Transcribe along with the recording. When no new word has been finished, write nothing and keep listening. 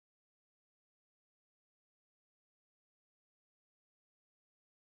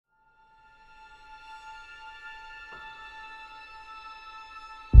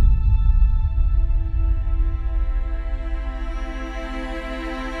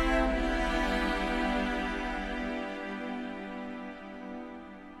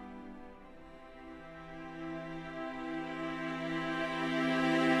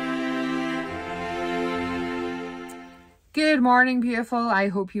Good morning, beautiful. I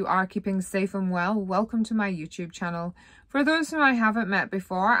hope you are keeping safe and well. Welcome to my YouTube channel. For those who I haven't met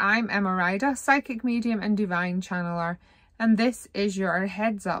before, I'm Emma Ryder, psychic medium and divine channeler, and this is your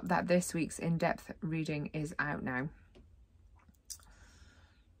heads up that this week's in-depth reading is out now.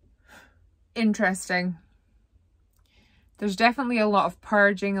 Interesting. There's definitely a lot of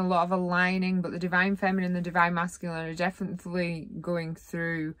purging, a lot of aligning, but the divine feminine and the divine masculine are definitely going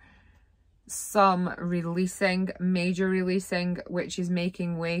through some releasing, major releasing, which is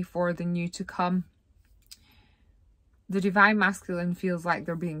making way for the new to come. The divine masculine feels like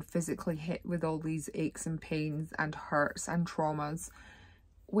they're being physically hit with all these aches and pains and hurts and traumas,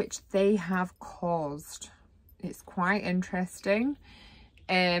 which they have caused. It's quite interesting.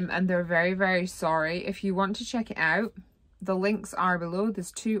 And they're very, very sorry. If you want to check it out, the links are below.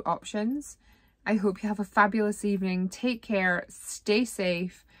 There's two options. I hope you have a fabulous evening. Take care, stay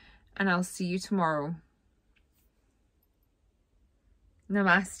safe, and I'll see you tomorrow.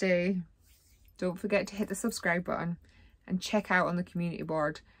 Namaste. Don't forget to hit the subscribe button and check out on the community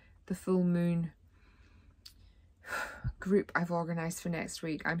board the full moon group I've organised for next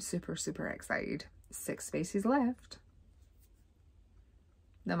week. I'm super, super excited. 6 spaces left.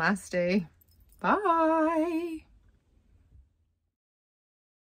 Namaste. Bye.